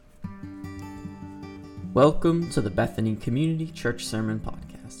Welcome to the Bethany Community Church Sermon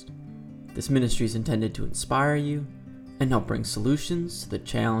Podcast. This ministry is intended to inspire you and help bring solutions to the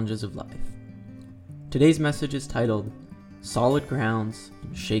challenges of life. Today's message is titled, Solid Grounds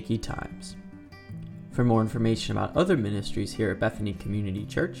in Shaky Times. For more information about other ministries here at Bethany Community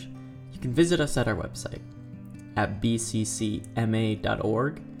Church, you can visit us at our website at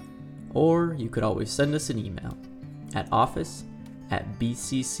bccma.org, or you could always send us an email at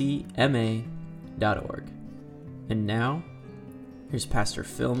office@bccma.org. And now, here's Pastor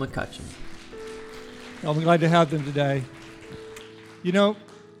Phil McCutcheon. I'm glad to have them today. You know,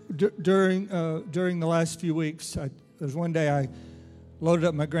 during the last few weeks, there was one day I loaded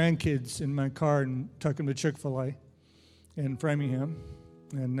up my grandkids in my car and took them to Chick-fil-A in Framingham.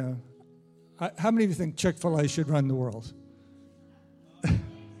 And how many of you think Chick-fil-A should run the world?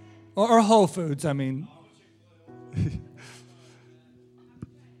 or Whole Foods, I mean.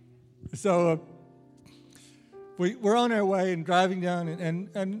 So we're on our way and driving down,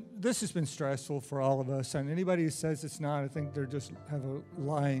 and this has been stressful for all of us. And anybody who says it's not, I think they just have a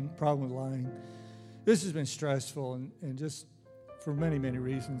problem with lying. This has been stressful and just for many, many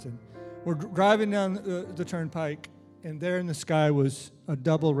reasons. And we're driving down the turnpike, and there in the sky was a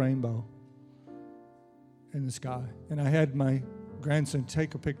double rainbow in the sky. And I had my grandson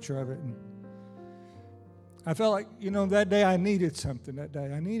take a picture of it. And I felt like, that day I needed something that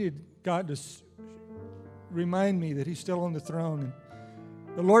day. I needed God to remind me that He's still on the throne. And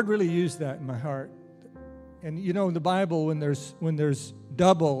the Lord really used that in my heart. And in the Bible, when there's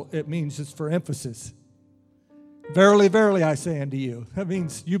double, it means it's for emphasis. Verily, verily, I say unto you. That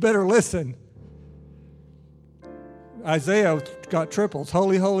means you better listen. Isaiah got triples.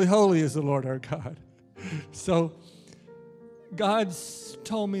 Holy, holy, holy is the Lord our God. So God's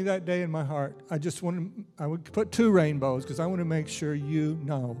told me that day in my heart, I would put two rainbows because I want to make sure you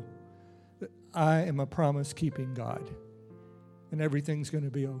know that I am a promise-keeping God and everything's going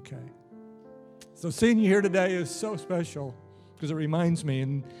to be okay. So seeing you here today is so special because it reminds me,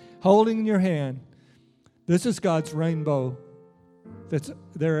 and holding in your hand, this is God's rainbow that's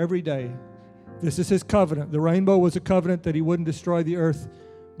there every day. This is His covenant. The rainbow was a covenant that He wouldn't destroy the earth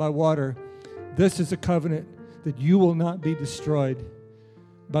by water. This is a covenant that you will not be destroyed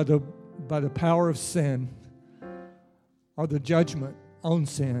by the power of sin or the judgment on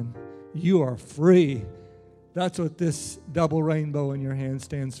sin. You are free. That's what this double rainbow in your hand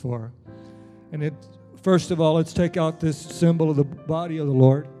stands for. And first of all, let's take out this symbol of the body of the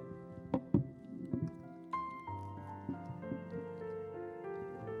Lord. His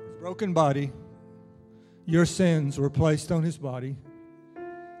broken body, your sins were placed on His body.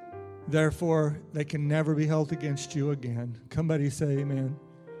 Therefore, they can never be held against you again. Somebody say amen.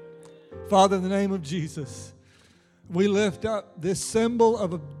 Father, in the name of Jesus, we lift up this symbol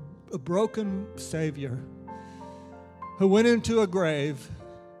of a broken Savior who went into a grave,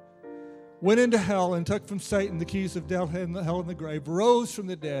 went into hell and took from Satan the keys of death and hell and the grave, rose from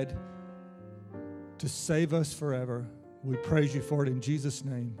the dead to save us forever. We praise you for it in Jesus'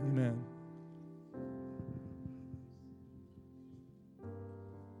 name. Amen.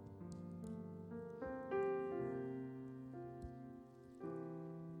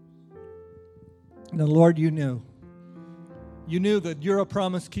 Now, Lord, you knew that you're a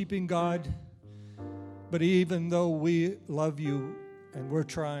promise-keeping God, but even though we love you and we're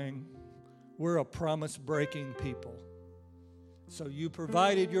trying, we're a promise-breaking people. So you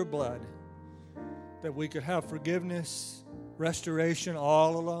provided your blood that we could have forgiveness, restoration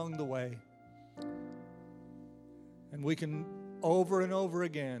all along the way. And we can over and over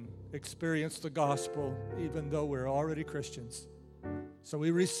again experience the gospel even though we're already Christians. So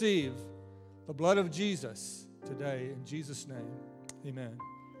we receive the blood of Jesus today, in Jesus' name, amen.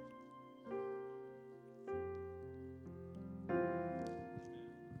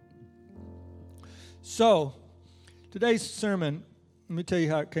 So, today's sermon, let me tell you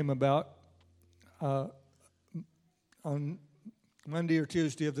how it came about. On Monday or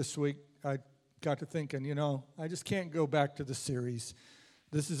Tuesday of this week, I got to thinking, I just can't go back to the series.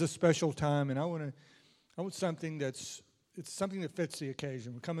 This is a special time, and I want something it's something that fits the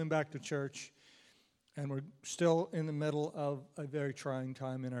occasion. We're coming back to church, and we're still in the middle of a very trying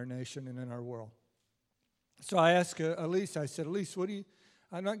time in our nation and in our world. So I asked Elise, Elise,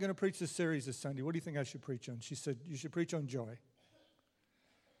 I'm not going to preach this series this Sunday. What do you think I should preach on? She said, you should preach on joy.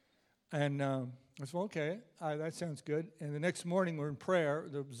 And I said, well, okay, that sounds good. And the next morning we're in prayer,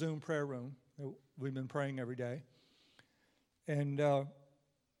 the Zoom prayer room. We've been praying every day. And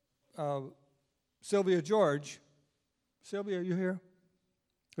Sylvia, are you here?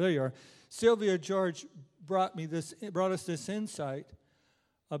 There you are. Sylvia George brought us this insight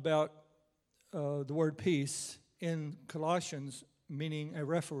about the word peace in Colossians, meaning a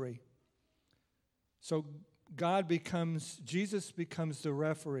referee. So Jesus becomes the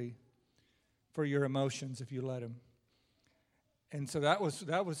referee for your emotions if you let him. And so that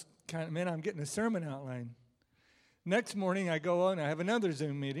was kind of, man, I'm getting a sermon outline. Next morning I go on, I have another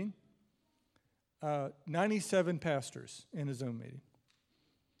Zoom meeting. 97 pastors in a Zoom meeting.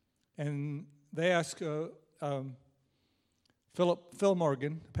 And they ask Phil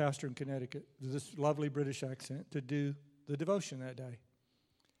Morgan, pastor in Connecticut, this lovely British accent, to do the devotion that day.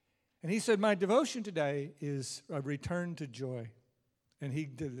 And he said, my devotion today is a return to joy. And he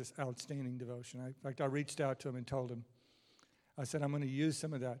did this outstanding devotion. In fact, I reached out to him and told him, I said, I'm going to use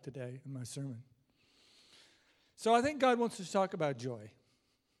some of that today in my sermon. So I think God wants us to talk about joy.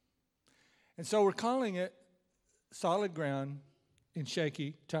 And so we're calling it Solid Ground in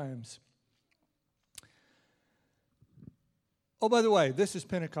Shaky Times. Oh, by the way, this is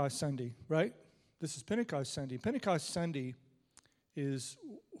Pentecost Sunday, right? This is Pentecost Sunday. Pentecost Sunday is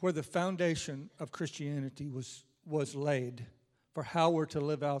where the foundation of Christianity was laid for how we're to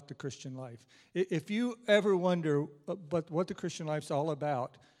live out the Christian life. If you ever wonder what the Christian life's all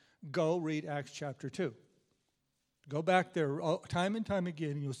about, go read Acts chapter 2. Go back there time and time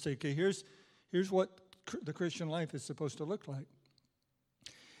again, and you'll see, okay, here's what the Christian life is supposed to look like.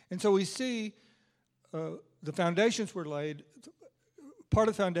 And so we see the foundations were laid. Part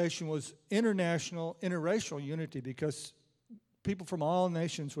of the foundation was international, interracial unity because people from all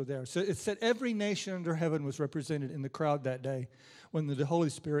nations were there. So it said every nation under heaven was represented in the crowd that day when the Holy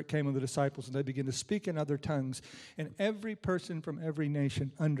Spirit came on the disciples and they began to speak in other tongues. And every person from every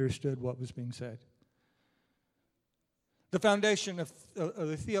nation understood what was being said. The foundation of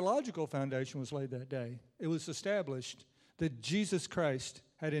the theological foundation was laid that day. It was established that Jesus Christ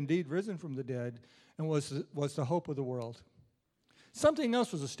had indeed risen from the dead and was the hope of the world. Something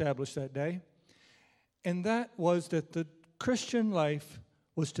else was established that day, and that was that the Christian life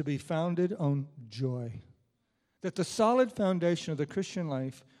was to be founded on joy. That the solid foundation of the Christian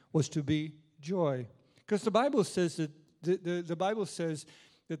life was to be joy. Because the Bible says that the Bible says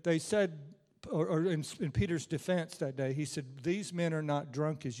that they said, or in Peter's defense that day, he said, these men are not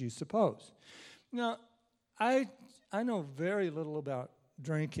drunk as you suppose. Now, I know very little about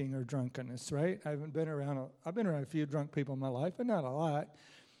drinking or drunkenness, right? I've been around a few drunk people in my life, but not a lot.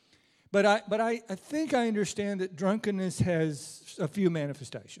 But I think I understand that drunkenness has a few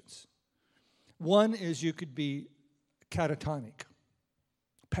manifestations. One is you could be catatonic,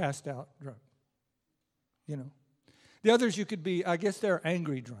 passed out drunk, you know. The others you could be, I guess they're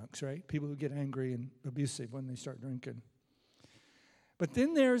angry drunks, right? People who get angry and abusive when they start drinking. But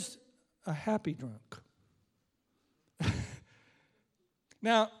then there's a happy drunk.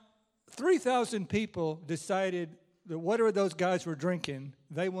 Now, 3,000 people decided that whatever those guys were drinking,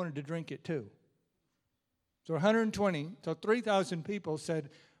 they wanted to drink it too. So 3,000 people said,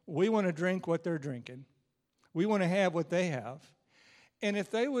 we want to drink what they're drinking. We want to have what they have. And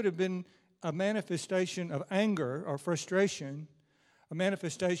if they would have been a manifestation of anger or frustration, a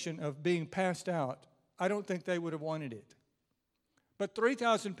manifestation of being passed out, I don't think they would have wanted it. But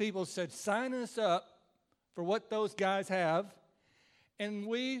 3,000 people said, sign us up for what those guys have, and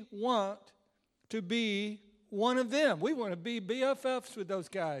we want to be one of them. We want to be BFFs with those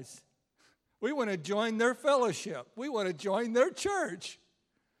guys. We want to join their fellowship. We want to join their church.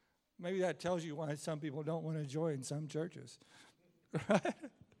 Maybe that tells you why some people don't want to join some churches. Right?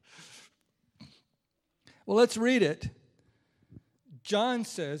 Well, let's read it. John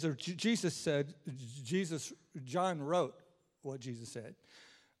says, or Jesus said, John wrote what Jesus said.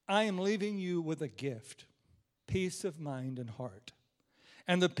 I am leaving you with a gift, peace of mind and heart.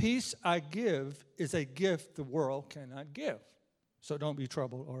 And the peace I give is a gift the world cannot give. So don't be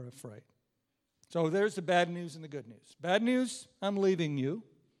troubled or afraid. So there's the bad news and the good news. Bad news, I'm leaving you.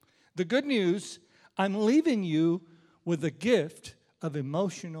 The good news, I'm leaving you with a gift of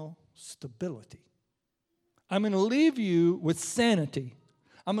emotional stability. I'm going to leave you with sanity.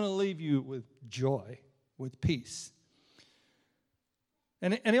 I'm going to leave you with joy, with peace.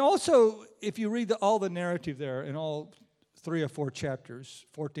 And also, if you read all the narrative there in all 3 or 4 chapters,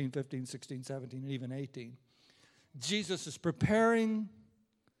 14, 15, 16, 17, and even 18, Jesus is preparing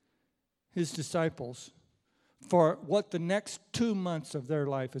his disciples for what the next 2 months of their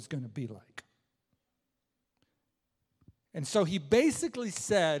life is going to be like. And so he basically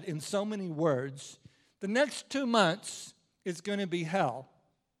said in so many words, the next 2 months is going to be hell.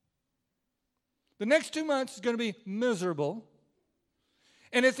 The next 2 months is going to be miserable.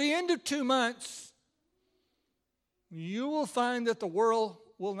 And at the end of 2 months, you will find that the world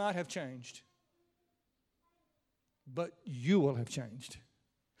will not have changed. But you will have changed.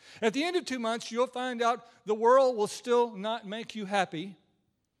 At the end of 2 months, you'll find out the world will still not make you happy,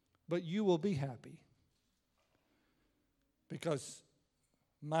 but you will be happy. Because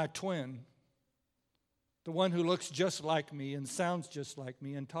my twin, the one who looks just like me and sounds just like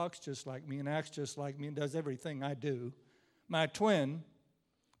me and talks just like me and acts just like me and does everything I do, my twin,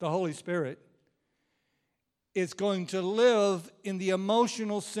 the Holy Spirit, is going to live in the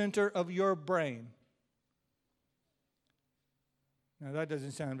emotional center of your brain. Now, that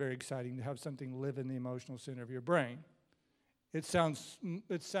doesn't sound very exciting to have something live in the emotional center of your brain. It sounds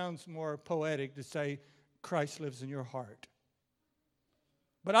more poetic to say Christ lives in your heart.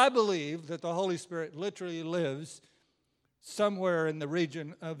 But I believe that the Holy Spirit literally lives somewhere in the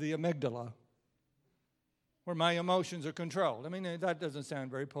region of the amygdala, where my emotions are controlled. I mean, that doesn't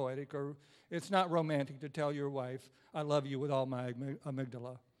sound very poetic, or it's not romantic to tell your wife, I love you with all my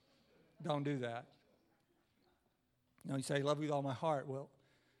amygdala. Don't do that. You know, you say, I love you with all my heart. Well,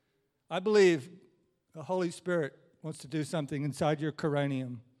 I believe the Holy Spirit wants to do something inside your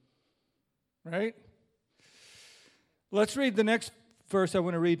cranium, right? Let's read the next verse I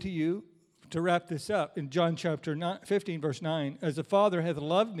want to read to you to wrap this up. In John chapter 15, verse 9, as the Father hath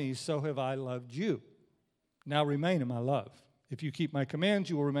loved me, so have I loved you. Now remain in my love. If you keep my commands,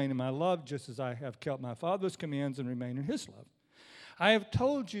 you will remain in my love, just as I have kept my Father's commands and remain in his love. I have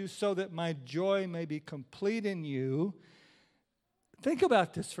told you so that my joy may be complete in you. Think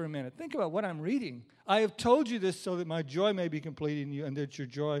about this for a minute. Think about what I'm reading. I have told you this so that my joy may be complete in you, and that your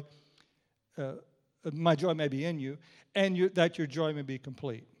joy, my joy may be in you, and that your joy may be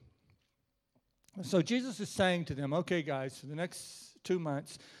complete. So Jesus is saying to them, okay, guys, for the next 2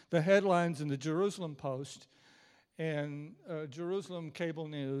 months, the headlines in the Jerusalem Post and Jerusalem Cable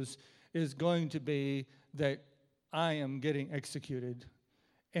News is going to be that I am getting executed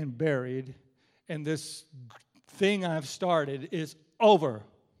and buried, and this thing I've started is over.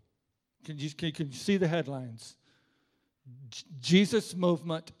 Can you see the headlines? Jesus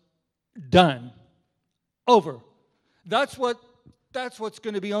movement done. Over. That's what's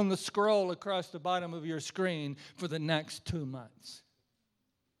going to be on the scroll across the bottom of your screen for the next 2 months.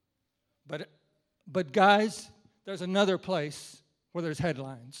 But guys, there's another place where there's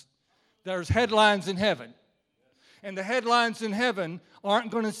headlines. There's headlines in heaven. And the headlines in heaven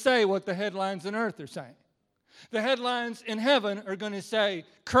aren't going to say what the headlines on earth are saying. The headlines in heaven are going to say,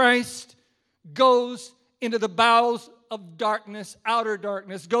 Christ goes into the bowels of darkness, outer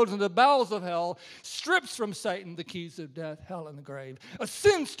darkness, goes into the bowels of hell, strips from Satan the keys of death, hell, and the grave,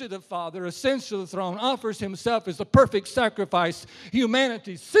 ascends to the Father, ascends to the throne, offers himself as the perfect sacrifice.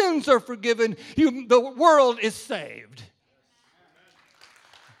 Humanity's sins are forgiven. The world is saved.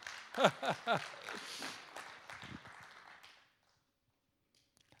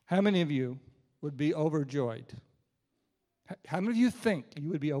 How many of you would be overjoyed? How many of you think you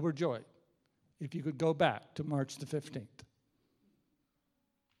would be overjoyed if you could go back to March the 15th?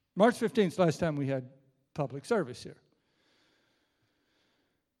 March 15th is the last time we had public service here.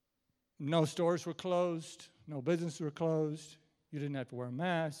 No stores were closed. No businesses were closed. You didn't have to wear a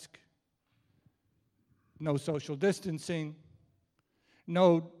mask. No social distancing.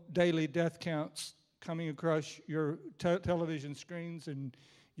 No daily death counts coming across your television screens and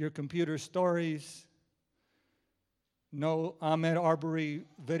your computer stories. No Ahmaud Arbery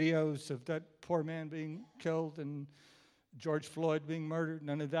videos of that poor man being killed and George Floyd being murdered.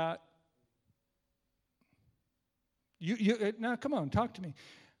 None of that. Now, come on, talk to me.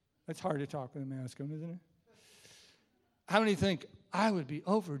 It's hard to talk with a mask on, isn't it? How many think, I would be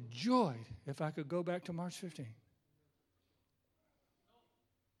overjoyed if I could go back to March 15th?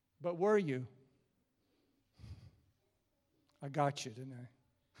 But were you? I got you, didn't I?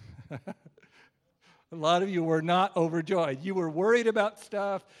 A lot of you were not overjoyed. You were worried about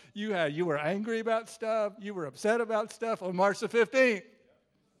stuff. You were angry about stuff. You were upset about stuff on March the 15th.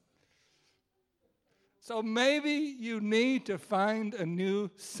 So maybe you need to find a new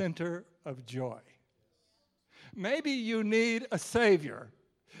center of joy. Maybe you need a Savior.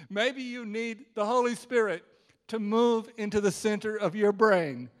 Maybe you need the Holy Spirit to move into the center of your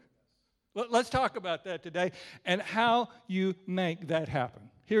brain. Let's talk about that today and how you make that happen.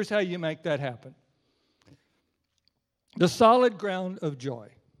 Here's how you make that happen. The solid ground of joy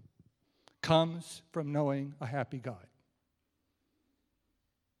comes from knowing a happy God.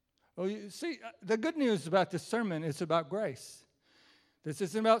 Oh, you see, the good news about this sermon is about grace. This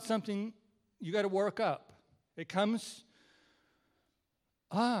isn't about something you got to work up. It comes,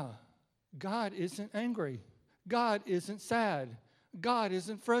 God isn't angry. God isn't sad. God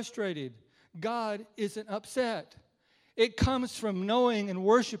isn't frustrated. God isn't upset. It comes from knowing and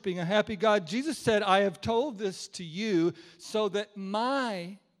worshiping a happy God. Jesus said, I have told this to you so that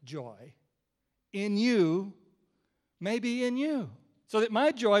my joy in you may be in you, so that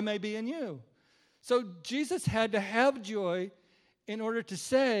my joy may be in you. So Jesus had to have joy in order to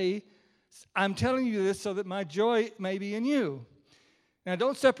say, I'm telling you this so that my joy may be in you. Now,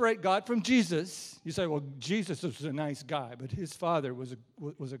 don't separate God from Jesus. You say, well, Jesus was a nice guy, but his father was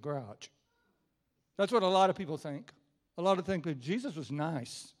a grouch. That's what a lot of people think. A lot of people think Jesus was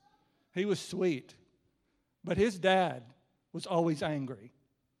nice. He was sweet. But his dad was always angry.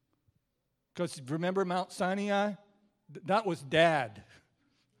 Because remember Mount Sinai? That was dad.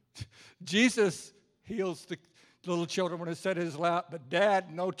 Jesus heals the little children when it's set in his lap, but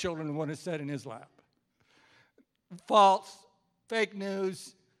dad, no children when it's set in his lap. False, fake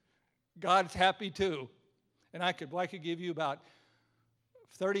news. God's happy too. And I could give you about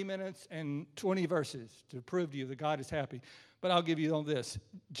 30 minutes and 20 verses to prove to you that God is happy. But I'll give you all this.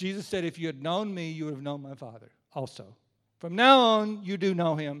 Jesus said, if you had known me, you would have known my Father also. From now on, you do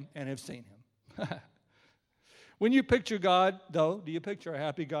know him and have seen him. When you picture God, though, do you picture a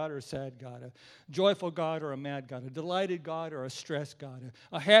happy God or a sad God, a joyful God or a mad God, a delighted God or a stressed God,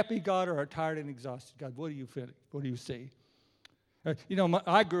 a happy God or a tired and exhausted God? What do you feel? What do you see?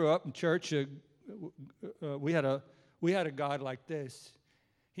 I grew up in church. We had a God like this.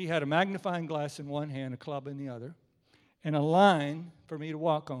 He had a magnifying glass in one hand, a club in the other, and a line for me to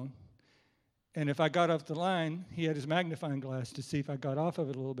walk on. And if I got off the line, he had his magnifying glass to see if I got off of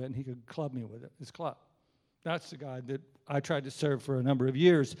it a little bit, and he could club me with it, his club. That's the God that I tried to serve for a number of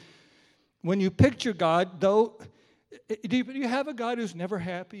years. When you picture God, though, do you have a God who's never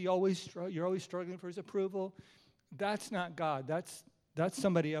happy? You're always struggling for his approval? That's not God. That's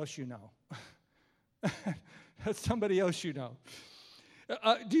somebody else you know. That's somebody else you know.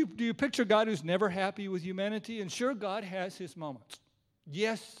 Do you picture God who's never happy with humanity? And sure, God has his moments.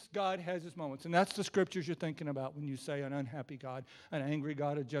 Yes, God has his moments. And that's the scriptures you're thinking about when you say an unhappy God, an angry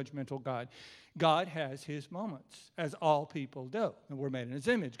God, a judgmental God. God has his moments, as all people do. And we're made in his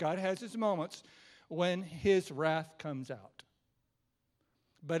image. God has his moments when his wrath comes out.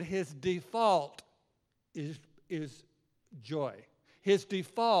 But his default is joy. His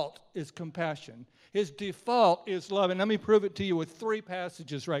default is compassion. His default is love. And let me prove it to you with 3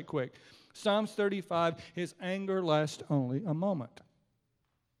 passages right quick. Psalms 35, his anger lasts only a moment,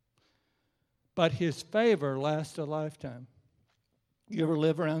 but his favor lasts a lifetime. You ever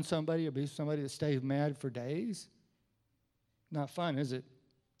live around somebody or be somebody that stays mad for days? Not fun, is it?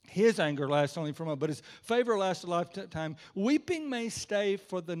 His anger lasts only for a moment, but his favor lasts a lifetime. Weeping may stay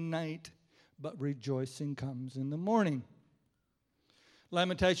for the night, but rejoicing comes in the morning.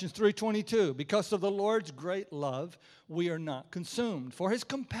 Lamentations 3:22, because of the Lord's great love, we are not consumed, for his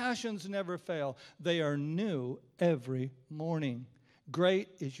compassions never fail. They are new every morning. Great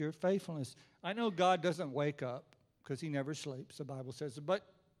is your faithfulness. I know God doesn't wake up because he never sleeps, the Bible says, but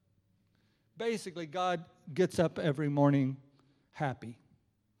basically God gets up every morning happy,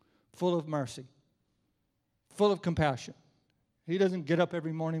 full of mercy, full of compassion. He doesn't get up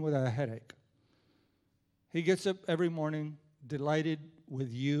every morning with a headache. He gets up every morning delighted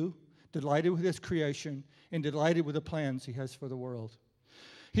with you, delighted with his creation, and delighted with the plans he has for the world.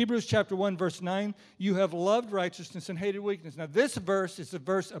 Hebrews chapter 1, verse 9, you have loved righteousness and hated weakness. Now, this verse is a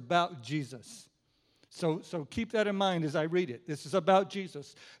verse about Jesus. So keep that in mind as I read it. This is about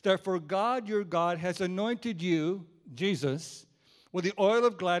Jesus. Therefore, God, your God, has anointed you, Jesus, with the oil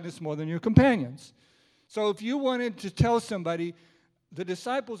of gladness more than your companions. So if you wanted to tell somebody, the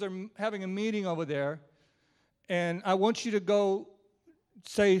disciples are having a meeting over there, and I want you to go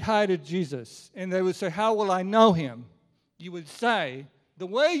say hi to Jesus. And they would say, how will I know him? You would say, the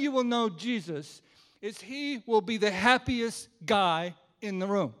way you will know Jesus is he will be the happiest guy in the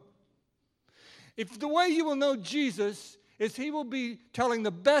room. If the way you will know Jesus is he will be telling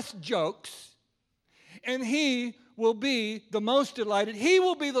the best jokes, and he will be the most delighted, he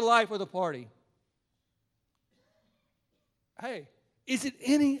will be the life of the party. Hey, is it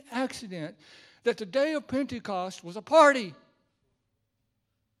any accident that the day of Pentecost was a party?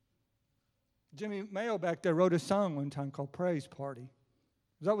 Jimmy Mayo back there wrote a song one time called Praise Party.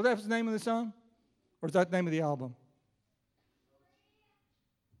 Is that was the name of the song? Or is that the name of the album?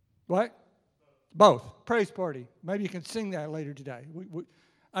 What? Both. Praise Party. Maybe you can sing that later today.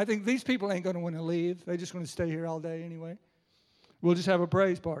 I think these people ain't going to want to leave. They're just going to stay here all day anyway. We'll just have a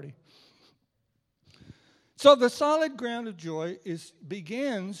praise party. So the solid ground of joy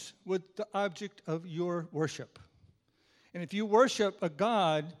begins with the object of your worship. And if you worship a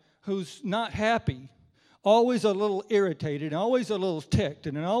God who's not happy, always a little irritated, always a little ticked,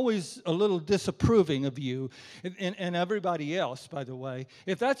 and always a little disapproving of you and everybody else, by the way,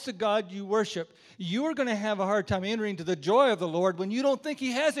 if that's the God you worship, you're going to have a hard time entering into the joy of the Lord when you don't think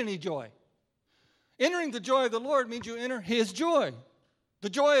He has any joy. Entering the joy of the Lord means you enter His joy. The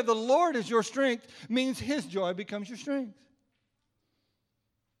joy of the Lord is your strength, means His joy becomes your strength.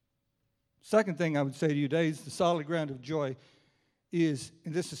 Second thing I would say to you today is the solid ground of joy is,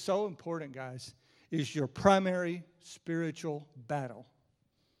 and this is so important, guys, is your primary spiritual battle.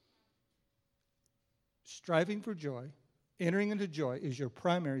 Striving for joy, entering into joy is your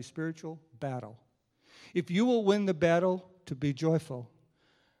primary spiritual battle. If you will win the battle to be joyful,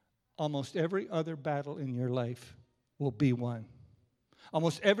 almost every other battle in your life will be won.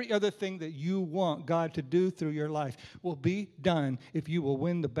 Almost every other thing that you want God to do through your life will be done if you will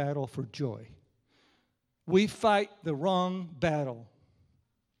win the battle for joy. We fight the wrong battle.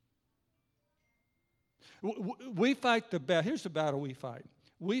 We fight the battle. Here's the battle we fight.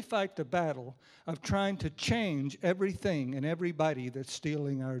 We fight the battle of trying to change everything and everybody that's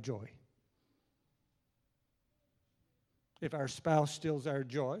stealing our joy. If our spouse steals our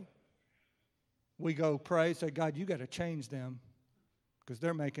joy, we go pray, say, God, you got to change them because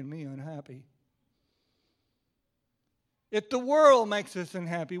they're making me unhappy. If the world makes us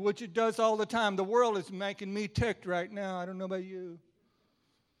unhappy, which it does all the time, the world is making me ticked right now. I don't know about you.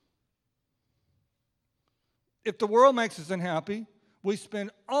 If the world makes us unhappy, we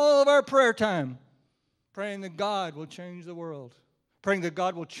spend all of our prayer time praying that God will change the world, praying that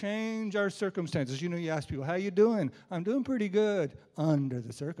God will change our circumstances. You know, you ask people, how you doing? I'm doing pretty good under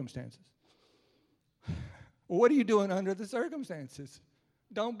the circumstances. Well, what are you doing under the circumstances?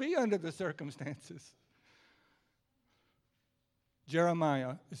 Don't be under the circumstances.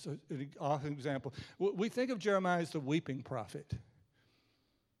 Jeremiah is an awesome example. We think of Jeremiah as the weeping prophet.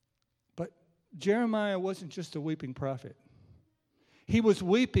 But Jeremiah wasn't just a weeping prophet. He was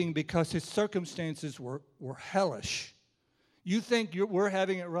weeping because his circumstances were hellish. You think we're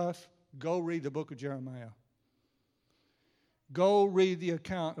having it rough? Go read the book of Jeremiah. Go read the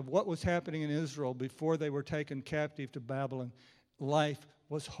account of what was happening in Israel before they were taken captive to Babylon. Life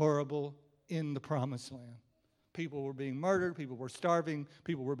was horrible in the promised land. People were being murdered. People were starving.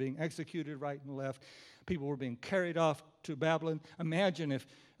 People were being executed right and left. People were being carried off to Babylon. Imagine if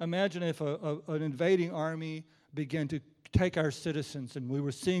an invading army began to take our citizens and we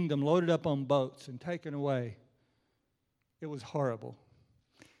were seeing them loaded up on boats and taken away. It was horrible.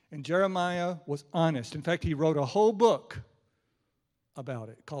 And Jeremiah was honest. In fact, he wrote a whole book about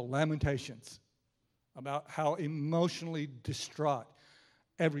it called Lamentations, about how emotionally distraught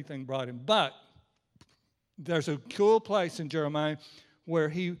everything brought him. But there's a cool place in Jeremiah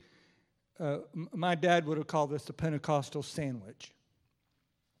where my dad would have called this the Pentecostal sandwich.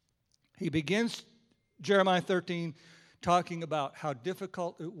 He begins Jeremiah 13 talking about how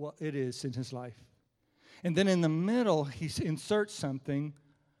difficult it is in his life. And then in the middle, he inserts something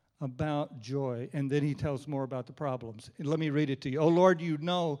about joy, and then he tells more about the problems. And let me read it to you. Oh, Lord, you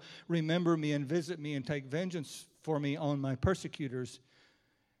know, remember me and visit me and take vengeance for me on my persecutors.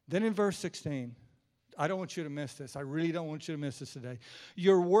 Then in verse 16, I don't want you to miss this. I really don't want you to miss this today.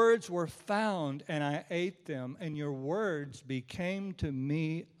 Your words were found, and I ate them, and your words became to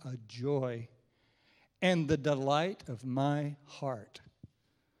me a joy and the delight of my heart.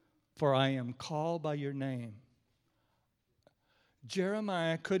 For I am called by your name.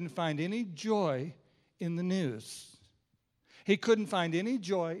 Jeremiah couldn't find any joy in the news. He couldn't find any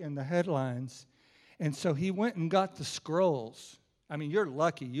joy in the headlines. And so he went and got the scrolls. I mean, you're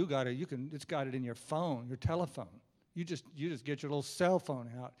lucky. It's got it in your phone, your telephone. You just get your little cell phone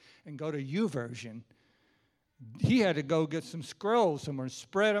out and go to YouVersion. He had to go get some scrolls somewhere and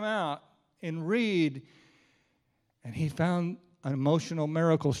spread them out and read. And he found an emotional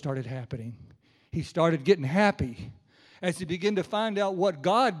miracle started happening. He started getting happy as he began to find out what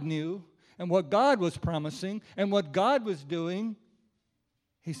God knew and what God was promising and what God was doing.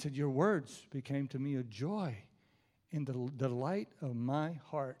 He said, your words became to me a joy in the delight of my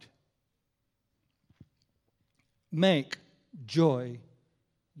heart. Make joy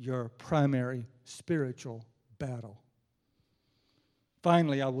your primary spiritual battle.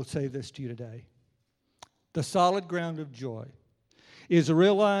 Finally, I will say this to you today. The solid ground of joy is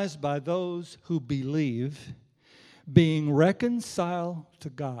realized by those who believe being reconciled to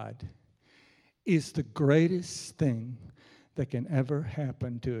God is the greatest thing that can ever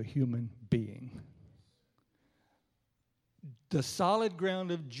happen to a human being. The solid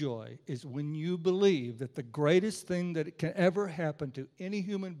ground of joy is when you believe that the greatest thing that can ever happen to any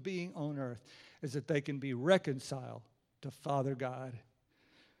human being on earth is that they can be reconciled to Father God.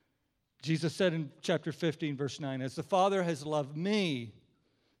 Jesus said in chapter 15, verse 9, as the Father has loved me,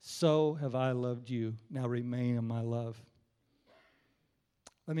 so have I loved you. Now remain in my love.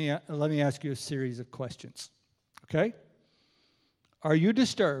 Let me ask you a series of questions, okay? Are you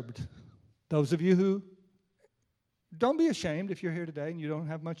disturbed? Those of you who, don't be ashamed if you're here today and you don't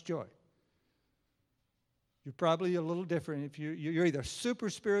have much joy. You're probably a little different. If you're either super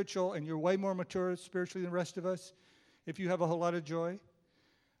spiritual and you're way more mature spiritually than the rest of us, if you have a whole lot of joy,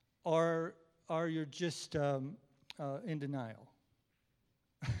 or you're just in denial.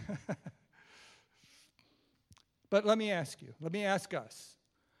 But let me ask us,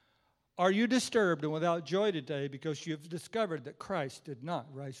 are you disturbed and without joy today because you've discovered that Christ did not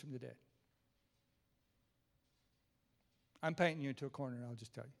rise from the dead? I'm painting you into a corner, I'll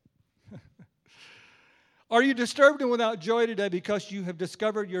just tell you. Are you disturbed and without joy today because you have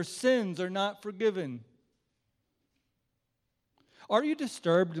discovered your sins are not forgiven? Are you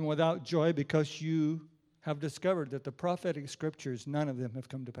disturbed and without joy because you have discovered that the prophetic scriptures, none of them have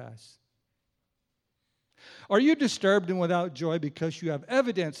come to pass? Are you disturbed and without joy because you have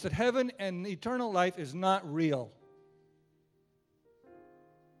evidence that heaven and eternal life is not real?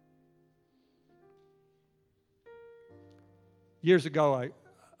 Years ago,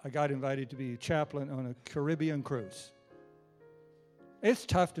 I got invited to be a chaplain on a Caribbean cruise. It's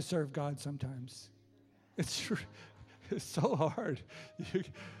tough to serve God sometimes. It's so hard.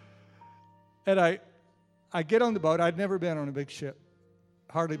 And I get on the boat. I'd never been on a big ship,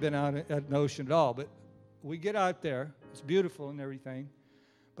 hardly been out at an ocean at all, but we get out there. It's beautiful and everything,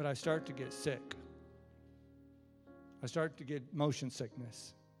 but I start to get sick. I start to get motion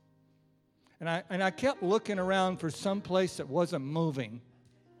sickness. And I kept looking around for some place that wasn't moving.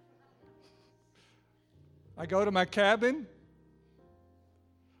 I go to my cabin.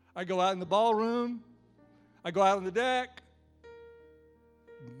 I go out in the ballroom. I go out on the deck.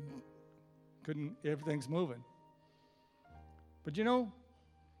 Everything's moving. But you know,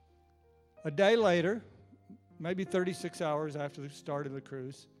 a day later, maybe 36 hours after the start of the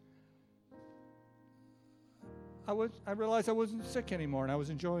cruise, I realized I wasn't sick anymore and I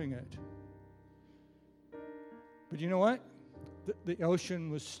was enjoying it. But you know what? The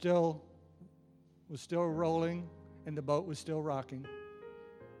ocean was still rolling and the boat was still rocking.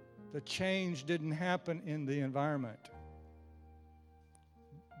 The change didn't happen in the environment.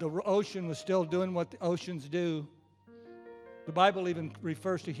 The ocean was still doing what the oceans do. The Bible even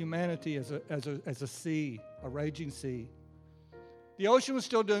refers to humanity as a sea, a raging sea. The ocean was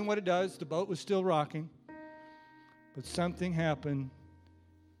still doing what it does. The boat was still rocking. But something happened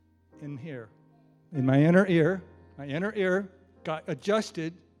in here. In my inner ear got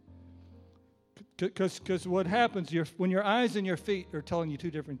adjusted. Because what happens, when your eyes and your feet are telling you two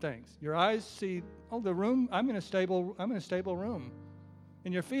different things. Your eyes see, oh, the room, I'm in a stable room.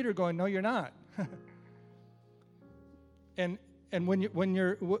 And your feet are going, no, you're not. And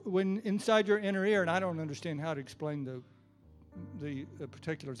when inside your inner ear, and I don't understand how to explain the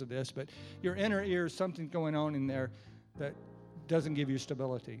particulars of this, but your inner ear is something going on in there that doesn't give you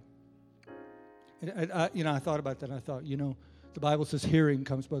stability. I thought about that, and I thought, the Bible says hearing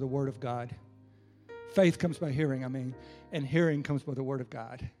comes by the word of God. Faith comes by hearing, and hearing comes by the word of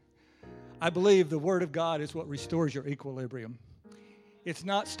God. I believe the word of God is what restores your equilibrium. It's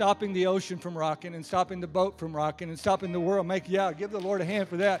not stopping the ocean from rocking and stopping the boat from rocking and stopping the world. Give the Lord a hand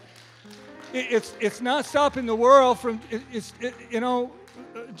for that. It's not stopping the world from,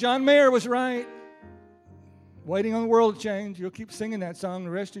 John Mayer was right. Waiting on the world to change. You'll keep singing that song the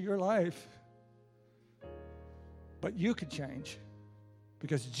rest of your life. But you could change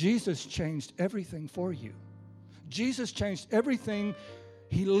because Jesus changed everything for you. Jesus changed everything.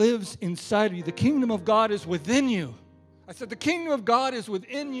 He lives inside of you. The kingdom of God is within you. I said the kingdom of God is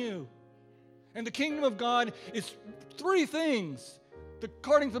within you. And the kingdom of God is three things,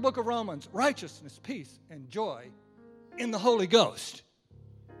 according to the book of Romans: righteousness, peace, and joy in the Holy Ghost.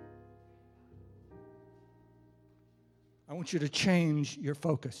 I want you to change your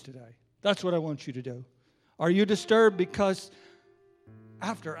focus today. That's what I want you to do. Are you disturbed because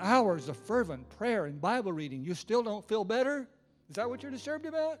after hours of fervent prayer and Bible reading, you still don't feel better? Is that what you're disturbed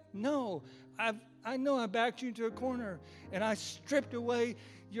about? No. I know I backed you into a corner, and I stripped away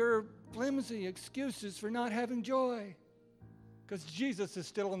your flimsy excuses for not having joy. Because Jesus is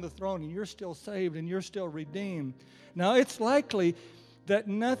still on the throne, and you're still saved, and you're still redeemed. Now, it's likely that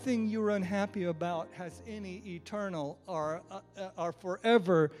nothing you're unhappy about has any eternal or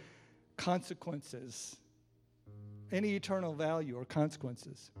forever consequences. Any eternal value or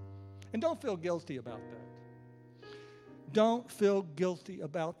consequences. And don't feel guilty about that. Don't feel guilty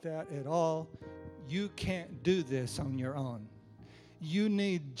about that at all. You can't do this on your own. you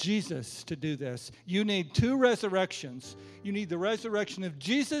need Jesus to do this. You need two resurrections. You need the resurrection of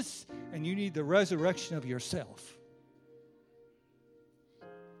Jesus, and you need the resurrection of yourself.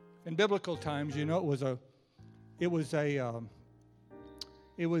 In biblical times, you know, it was a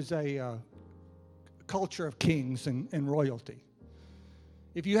culture of kings and royalty.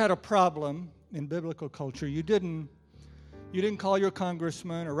 If you had a problem in biblical culture, you didn't call your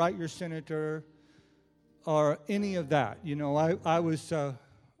congressman or write your senator or any of that. You know, I was a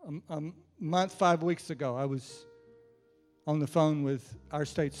month, 5 weeks ago, I was on the phone with our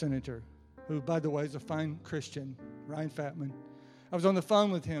state senator, who, by the way, is a fine Christian, Ryan Fatman. I was on the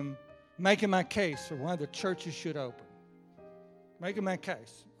phone with him making my case for why the churches should open. Making my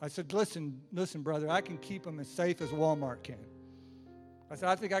case. I said, listen, brother, I can keep them as safe as Walmart can. I said,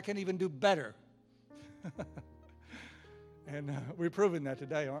 I think I can even do better. And we're proving that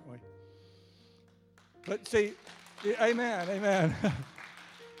today, aren't we? But see, amen.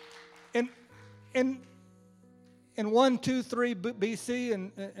 In 1, 2, 3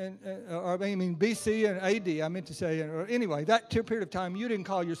 BC BC and AD, I meant to say, or anyway, that period of time, you didn't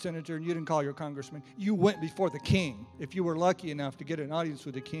call your senator and you didn't call your congressman. You went before the king, if you were lucky enough to get an audience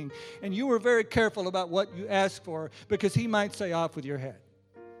with the king. And you were very careful about what you asked for, because he might say off with your head.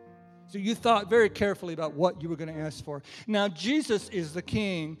 So you thought very carefully about what you were going to ask for. Now, Jesus is the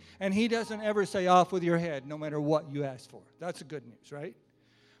king, and he doesn't ever say off with your head, no matter what you ask for. That's the good news, right?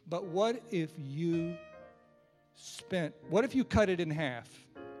 But what if you cut it in half,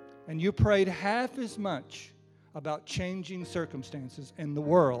 and you prayed half as much about changing circumstances in the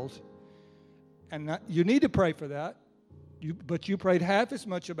world, and you need to pray for that, but you prayed half as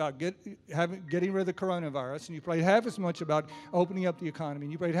much about getting rid of the coronavirus, and you prayed half as much about opening up the economy,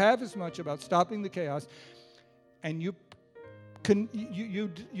 and you prayed half as much about stopping the chaos, and you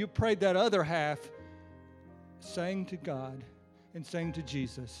prayed that other half, saying to God and saying to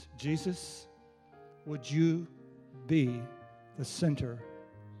Jesus, Jesus, would you be the center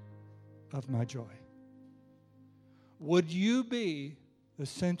of my joy? Would you be the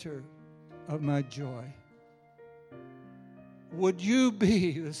center of my joy? Would you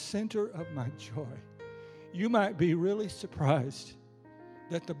be the center of my joy? You might be really surprised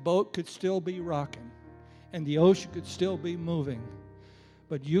that the boat could still be rocking and the ocean could still be moving,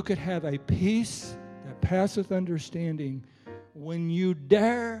 but you could have a peace that passeth understanding when you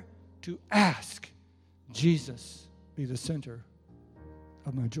dare to ask Jesus be the center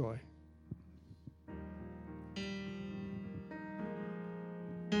of my joy.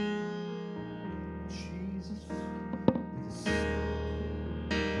 Jesus be the center.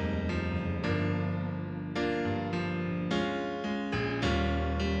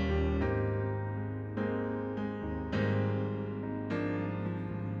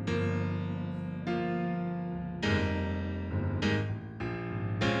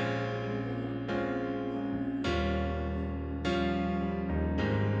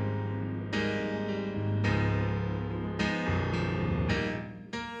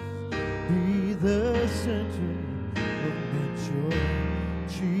 Be the center of my joy.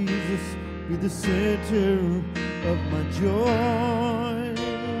 Jesus, be the center of my joy.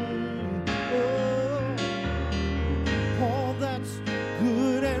 Oh, all that's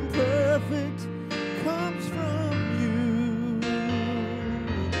good and perfect comes from you.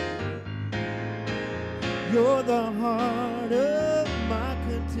 You're the heart of my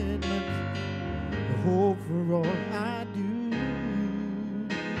contentment, the hope for all I do.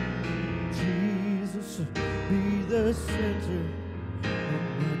 Be the center of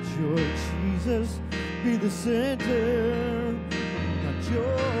my joy. Jesus, be the center of my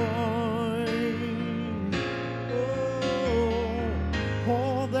joy. Oh,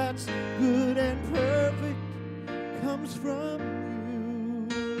 all that's good and perfect comes from you.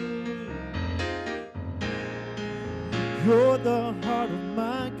 You're the heart of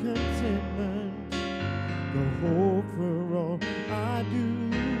my contentment, the hope for all I do.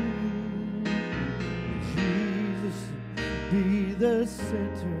 Be the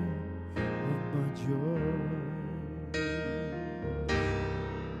center of my joy.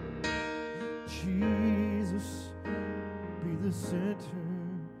 Jesus, be the center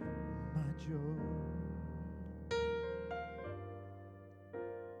of my joy.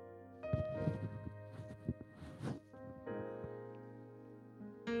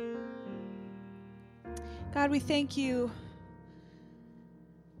 God, we thank you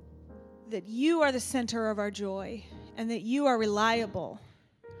that you are the center of our joy and that you are reliable.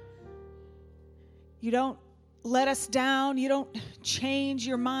 You don't let us down. You don't change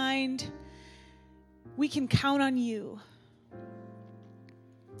your mind. We can count on you.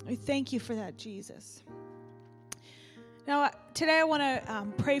 We thank you for that, Jesus. Now, today I want to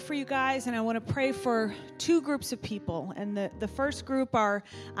pray for you guys, and I want to pray for two groups of people. And the first group are,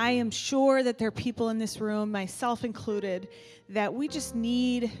 I am sure that there are people in this room, myself included, that we just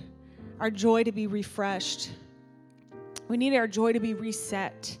need our joy to be refreshed. We need our joy to be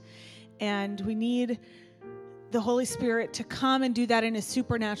reset. And we need the Holy Spirit to come and do that in a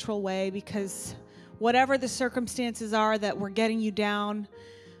supernatural way, because whatever the circumstances are that were getting you down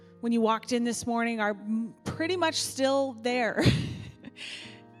when you walked in this morning are pretty much still there.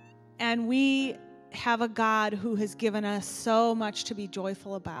 And we have a God who has given us so much to be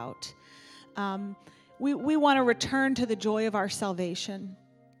joyful about. We want to return to the joy of our salvation.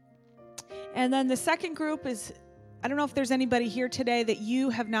 And then the second group is, I don't know if there's anybody here today that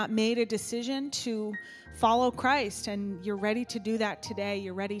you have not made a decision to follow Christ, and you're ready to do that today.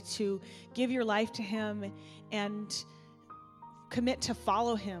 You're ready to give your life to Him and commit to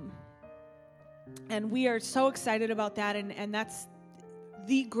follow Him. And we are so excited about that, and that's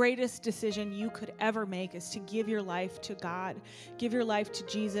the greatest decision you could ever make, is to give your life to God. Give your life to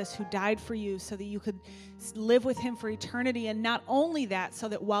Jesus, who died for you so that you could live with Him for eternity. And not only that, so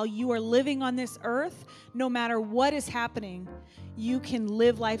that while you are living on this earth, no matter what is happening, you can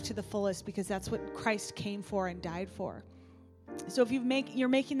live life to the fullest, because that's what Christ came for and died for. So if you're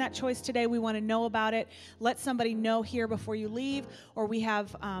making that choice today, we want to know about it. Let somebody know here before you leave, or we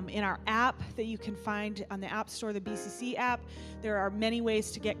have in our app that you can find on the App Store, the BCC app. There are many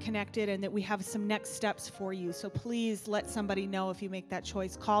ways to get connected, and that we have some next steps for you. So please let somebody know if you make that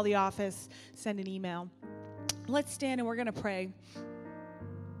choice. Call the office, send an email. Let's stand and we're going to pray.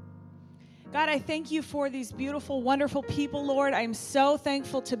 God, I thank you for these beautiful, wonderful people, Lord. I'm so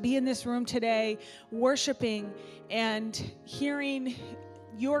thankful to be in this room today, worshiping and hearing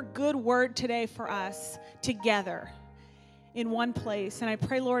your good word today for us together in one place. And I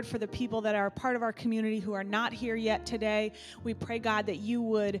pray, Lord, for the people that are part of our community who are not here yet today. We pray, God, that you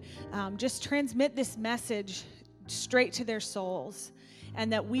would just transmit this message straight to their souls,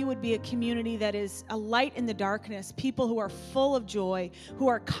 and that we would be a community that is a light in the darkness, people who are full of joy, who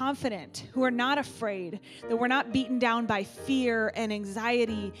are confident, who are not afraid, that we're not beaten down by fear and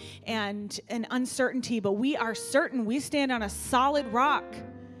anxiety and uncertainty, but we are certain we stand on a solid rock.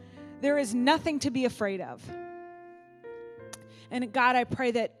 There is nothing to be afraid of. And God, I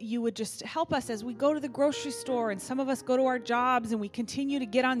pray that you would just help us as we go to the grocery store, and some of us go to our jobs and we continue to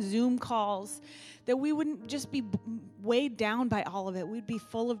get on Zoom calls, that we wouldn't just be weighed down by all of it. We'd be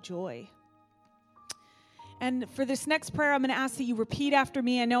full of joy. And for this next prayer, I'm going to ask that you repeat after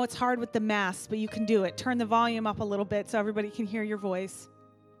me. I know it's hard with the mask, but you can do it. Turn the volume up a little bit so everybody can hear your voice.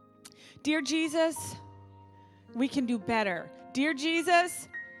 Dear Jesus, we can do better. Dear Jesus,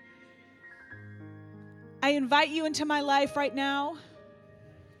 I invite you into my life right now.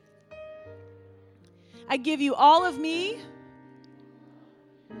 I give you all of me,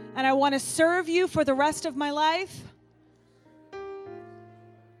 and I want to serve you for the rest of my life.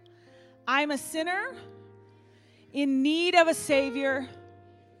 I'm a sinner in need of a Savior.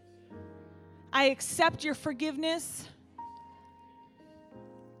 I accept your forgiveness,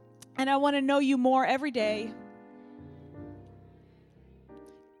 and I want to know you more every day.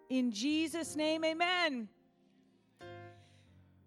 In Jesus' name, amen.